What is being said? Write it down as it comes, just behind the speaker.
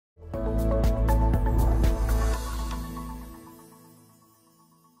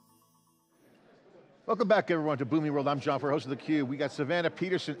Welcome back everyone to Boomi World. I'm John, for host of theCUBE. We got Savannah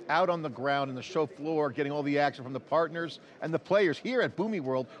Peterson out on the ground in the show floor, getting all the action from the partners and the players here at Boomi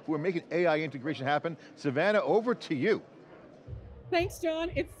World who are making AI integration happen. Savannah, over to you. Thanks, John.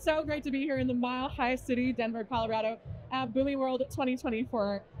 It's so great to be here in the Mile High City, Denver, Colorado, at Boomi World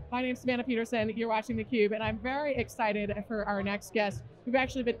 2024. My name's Savannah Peterson, you're watching theCUBE, and I'm very excited for our next guest. We've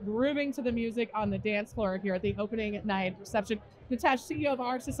actually been grooving to the music on the dance floor here at the opening night reception. Nitesh, CEO of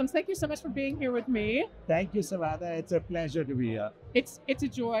R-Systems, thank you so much for being here with me. Thank you, Savannah. It's a pleasure to be here. It's a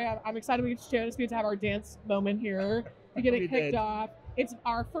joy. I'm excited we get to have our dance moment here to get it kicked off. It's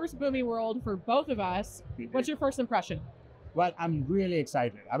our first Boomi World for both of us. What's your first impression? Well, I'm really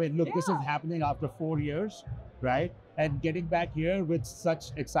excited. I mean, look, This is happening after 4 years, right? And getting back here with such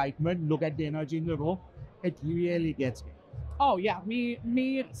excitement, look at the energy in the room, it really gets me. Oh yeah,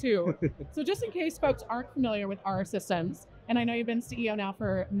 me too. So just in case folks aren't familiar with R-Systems, and I know you've been CEO now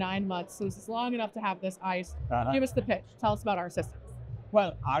for 9 months, so this is long enough to have this ice. Give us the pitch. Tell us about R-Systems.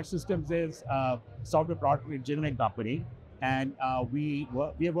 Well, R-Systems is a software product engineering company, and we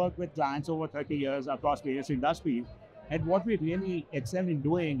have worked with clients over 30 years across various industries. And what we really excel in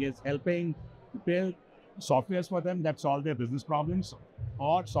doing is helping build softwares for them that solve their business problems,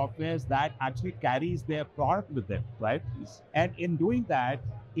 or softwares that actually carries their product with them, right? And in doing that,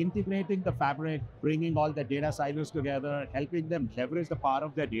 integrating the fabric, bringing all the data silos together, helping them leverage the power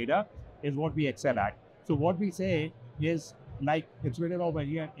of their data is what we excel at. So what we say is, like it's written over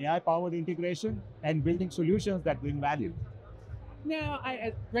here, AI-powered integration and building solutions that bring value. Now,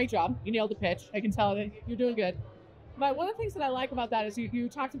 great job. You nailed the pitch. I can tell that you're doing good. But one of the things that I like about that is you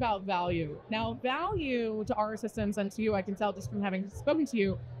talked about value. Now, value to R-Systems and to you, I can tell just from having spoken to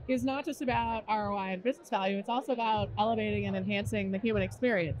you, is not just about ROI and business value, it's also about elevating and enhancing the human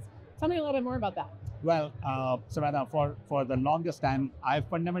experience. Tell me a little bit more about that. Well, Savannah, for the longest time, I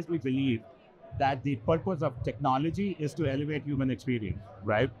fundamentally believe that the purpose of technology is to elevate human experience,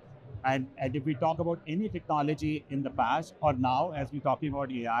 right? And if we talk about any technology in the past or now, as we're talking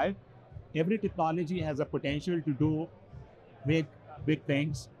about AI, every technology has a potential to do big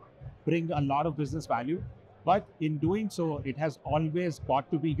things, bring a lot of business value, but in doing so, it has always got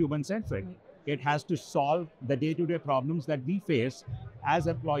to be human-centric. It has to solve the day-to-day problems that we face as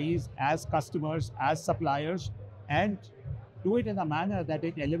employees, as customers, as suppliers, and do it in a manner that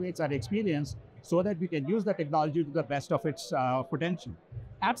it elevates our experience so that we can use the technology to the best of its potential.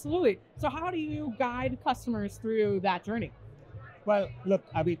 Absolutely. So how do you guide customers through that journey? Well, look,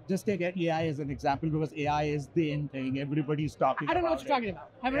 I mean, just take AI as an example, because AI is the in thing. Everybody's talking about I don't know what you're talking about.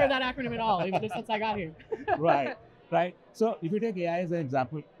 I haven't heard that acronym at all, even just since I got here. Right. So if you take AI as an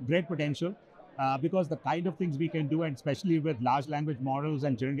example, great potential, because the kind of things we can do, and especially with large language models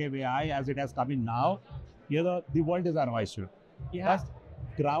and generative AI as it has come in now, the world is our oyster. But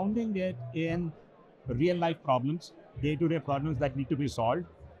grounding it in real life problems, day-to-day problems that need to be solved,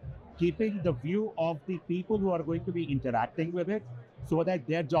 keeping the view of the people who are going to be interacting with it so that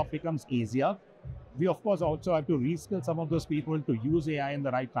their job becomes easier. We, of course, also have to reskill some of those people to use AI in the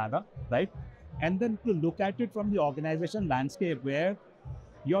right manner, right? And then to look at it from the organization landscape where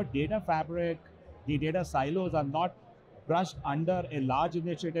your data fabric, the data silos are not brushed under a large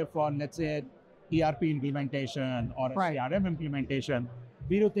initiative for, let's say, ERP implementation or a CRM implementation.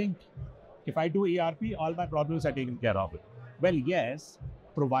 We do think, if I do ERP, all my problems are taken care of. Well, yes,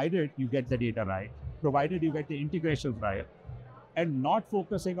 provided you get the data right, provided you get the integrations right, and not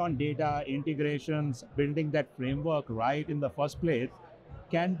focusing on data integrations, building that framework right in the first place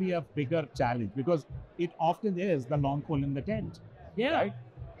can be a bigger challenge, because it often is the long pole in the tent. Right?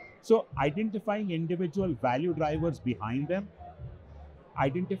 So identifying individual value drivers behind them,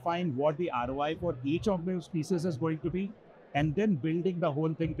 identifying what the ROI for each of those pieces is going to be, and then building the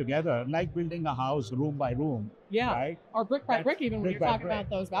whole thing together, like building a house room by room. Right? Or brick by brick, even when you're talking about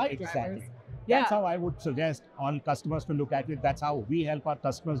those value drivers. That's how I would suggest all customers to look at it. That's how we help our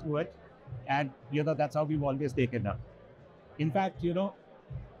customers do it. And that's how we've always taken up. In fact,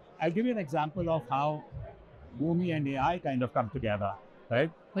 I'll give you an example of how Boomi and AI kind of come together,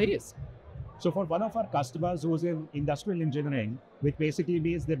 right? Please. So for one of our customers who's in industrial engineering, which basically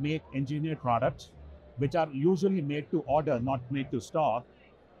means they make engineered products, which are usually made to order, not made to stock.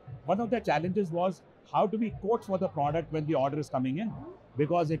 One of the challenges was, how do we quote for the product when the order is coming in?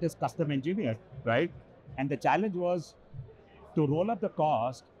 Because it is custom engineered, right? And the challenge was to roll up the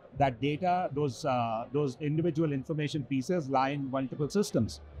cost, that data, those individual information pieces lie in multiple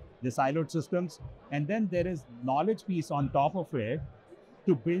systems, the siloed systems. And then there is knowledge piece on top of it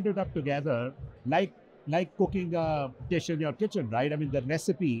to build it up together, like cooking a dish in your kitchen, right? I mean, the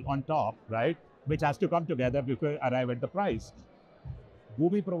recipe on top, right? Which has to come together before arrive at the price.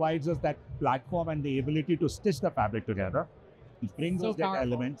 Boomi provides us that platform and the ability to stitch the fabric together. It brings us the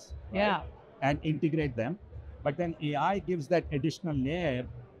elements, right, and integrate them. But then AI gives that additional layer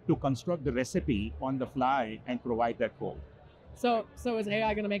to construct the recipe on the fly and provide that code. So is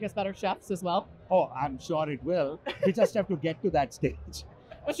AI going to make us better chefs as well? Oh, I'm sure it will. We just have to get to that stage.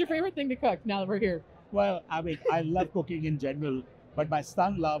 What's your favorite thing to cook now that we're here? Well, I mean, I love cooking in general, but my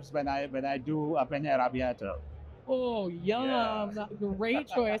son loves when I do a penne arrabbiata. Oh, yum. Yeah. Great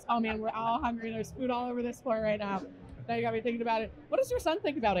choice. Oh man, we're all hungry. There's food all over this floor right now. Now you got me thinking about it. What does your son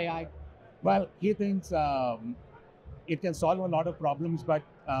think about AI? Well, he thinks it can solve a lot of problems, but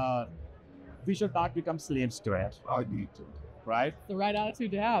we should not become slaves to it. I need to. Right? The right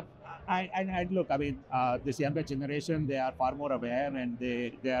attitude to have. And look, I mean, this younger generation, they are far more aware and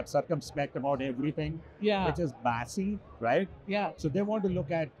they are circumspect about everything, which is massive, right? Yeah. So they want to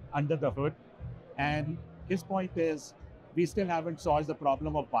look at under the hood. And his point is, we still haven't solved the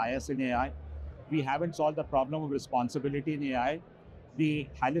problem of bias in AI. We haven't solved the problem of responsibility in AI. The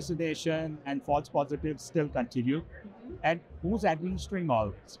hallucination and false positives still continue. And who's administering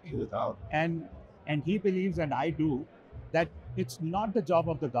all this? And he believes, and I do, that it's not the job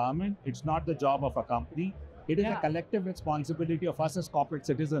of the government, it's not the job of a company. It is a collective responsibility of us as corporate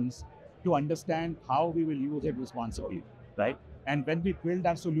citizens to understand how we will use it responsibly, right? And when we build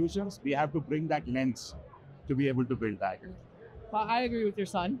our solutions, we have to bring that lens to be able to build that. Well, I agree with your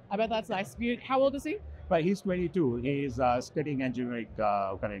son. I bet that's nice. How old is he? But he's 22. He's studying engineering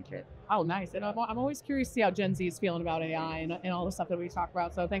currently. Oh, nice. And I'm always curious to see how Gen Z is feeling about AI and all the stuff that we talk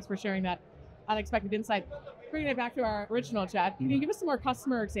about. So thanks for sharing that unexpected insight. Bringing it back to our original chat, can you give us some more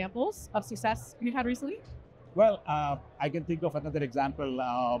customer examples of success you've had recently? Well, I can think of another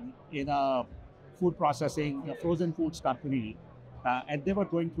example in a food processing, a frozen foods company, and they were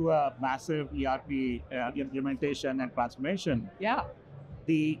going through a massive ERP implementation and transformation. Yeah.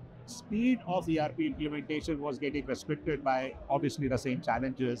 The speed of ERP implementation was getting restricted by obviously the same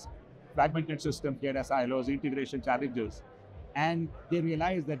challenges, fragmented systems, data silos, integration challenges. And they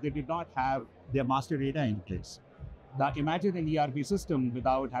realized that they did not have their master data in place. Now imagine an ERP system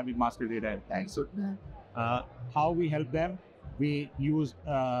without having master data in place. So, how we help them? We use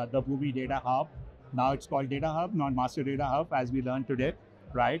the Boomi Data Hub. Now it's called Data Hub, not Master Data Hub, as we learned today,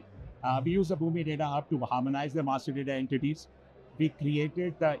 right? We use the Boomi Data Hub to harmonize the master data entities. We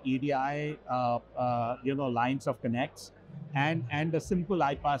created the EDI, lines of connects and the simple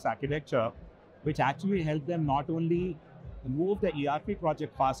iPaaS architecture, which actually helped them not only move the ERP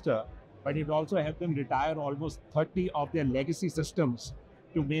project faster, but it also helped them retire almost 30 of their legacy systems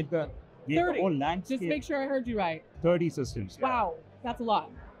to make the whole landscape. Just make sure I heard you right. 30 systems. Wow, that's a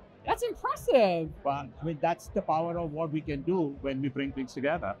lot. That's impressive. But I mean, that's the power of what we can do when we bring things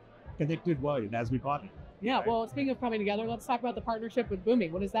together. Connected world, as we call it. Yeah, right? Well, speaking of coming together, let's talk about the partnership with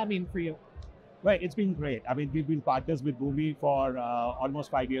Boomi. What does that mean for you? Well, it's been great. I mean, we've been partners with Boomi for almost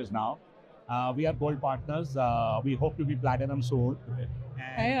 5 years now. We are gold partners. We hope to be platinum soon.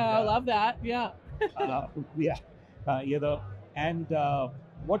 And, I love that. Yeah. And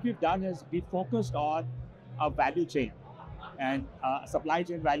what we've done is we focused on a value chain and supply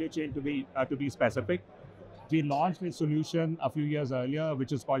chain value chain to be specific. We launched a solution a few years earlier,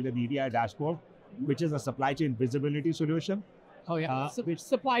 which is called the EDI dashboard, which is a supply chain visibility solution. Oh yeah,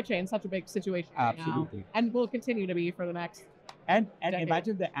 supply chain, such a big situation right now, and will continue to be for the next. And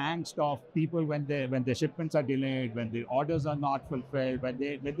imagine the angst of people when the shipments are delayed, when the orders are not fulfilled, when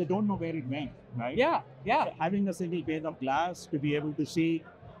they don't know where it went, right? Yeah. So having a single pane of glass to be able to see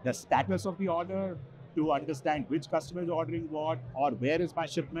the status of the order, to understand which customer is ordering what, or where is my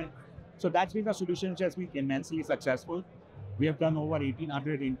shipment. So that's been a solution which has been immensely successful. We have done over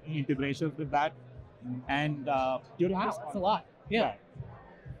 1,800 integrations with that. And during this, that's a lot. Yeah.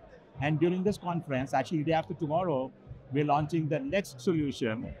 And during this conference, actually day after tomorrow, we're launching the next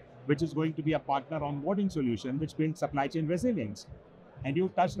solution, which is going to be a partner onboarding solution, which brings supply chain resilience. And you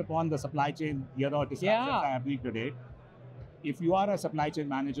touched upon the supply chain, discussions I have been today. If you are a supply chain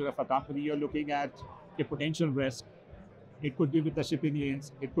manager of a company, you're looking at a potential risk. It could be with the shipping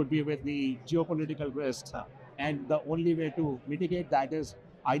lanes, it could be with the geopolitical risks. And the only way to mitigate that is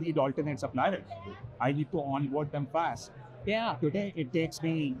I need alternate suppliers. I need to onboard them fast. Yeah. Today, it takes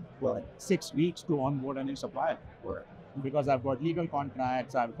me 6 weeks to onboard a new supplier. Because I've got legal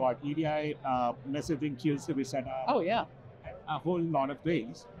contracts, I've got EDI messaging queues to be set up. Oh, yeah. A whole lot of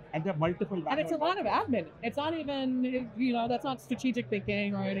things. And there are multiple. And it's a lot of admin. It's not even, that's not strategic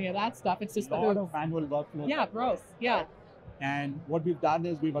thinking or any of that stuff. It's just a lot of manual workflow. Yeah, growth. Yeah. And what we've done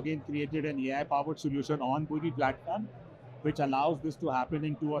is we've again created an AI-powered solution on Boomi platform, which allows this to happen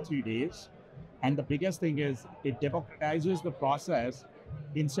in 2 or 3 days. And the biggest thing is it democratizes the process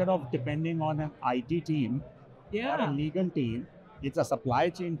instead of depending on an IT team or a legal team, it's a supply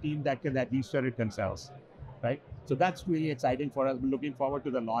chain team that can administer it themselves, right? So that's really exciting for us. We're looking forward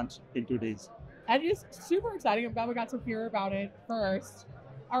to the launch in 2 days. And it's super exciting. I'm glad we got to hear about it first.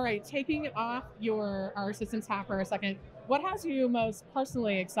 All right, taking off our systems hat for a second, what has you most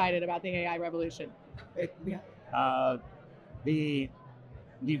personally excited about the AI revolution? The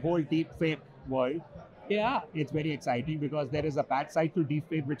whole deepfake world. Yeah. It's very exciting because there is a bad side to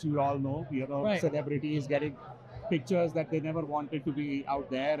deepfake, which you all know. Right. Celebrities getting pictures that they never wanted to be out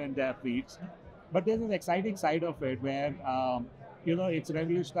there in their feeds. But there's an exciting side of it where, it's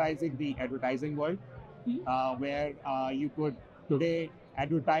revolutionizing the advertising world, where you could today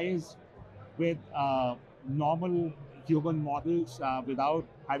advertise with normal human models without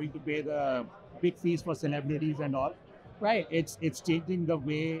having to pay the big fees for celebrities and all. Right. It's changing the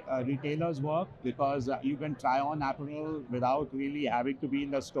way retailers work because you can try on apparel without really having to be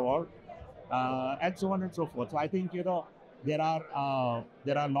in the store, and so on and so forth. So I think there are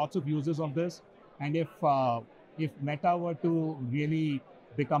lots of uses of this, and if Meta were to really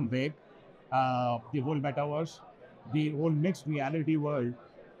become big, the whole metaverse, the whole mixed reality world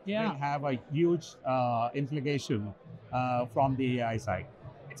will have a huge implication from the AI side.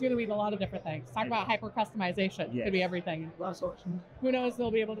 It's going to be a lot of different things. Talk about hyper customization. Yes. Could be everything. Who knows?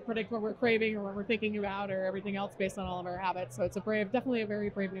 They'll be able to predict what we're craving or what we're thinking about or everything else based on all of our habits. So it's definitely a very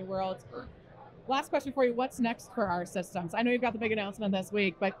brave new world. Last question for you. What's next for our systems? I know you've got the big announcement this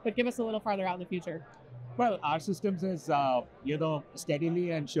week, but give us a little farther out in the future. Well, our systems is,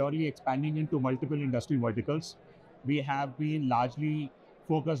 steadily and surely expanding into multiple industry verticals. We have been largely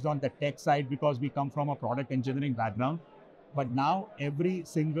focused on the tech side because we come from a product engineering background. But now every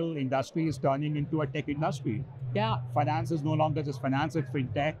single industry is turning into a tech industry. Yeah. Finance is no longer just finance, it's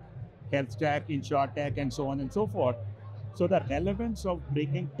fintech, health tech, insurtech, and so on and so forth. So the relevance of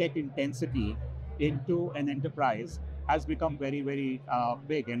bringing tech intensity into an enterprise has become very, very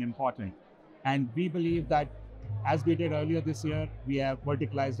big and important. And we believe that, as we did earlier this year, we have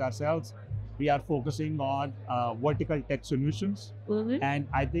verticalized ourselves. We are focusing on vertical tech solutions. Mm-hmm. And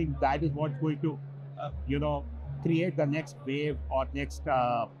I think that is what's going to, create the next wave or next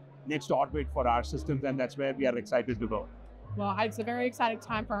orbit for our systems, and that's where we are excited to go. Well, it's a very exciting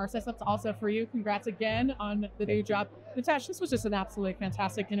time for our systems, also for you. Congrats again on the new job. Nitesh, this was just an absolutely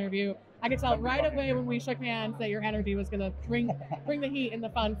fantastic interview. I could tell right away when we shook hands that your energy was going to bring the heat and the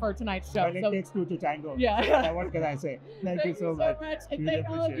fun for tonight's show. Well, it takes two to tango. Yeah. What can I say? Thank you so much. Really And thank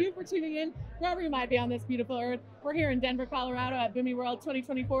all of you for tuning in, wherever you might be on this beautiful earth. We're here in Denver, Colorado at Boomi World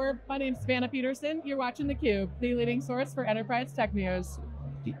 2024. My name is Savannah Peterson. You're watching theCUBE, the leading source for enterprise tech news.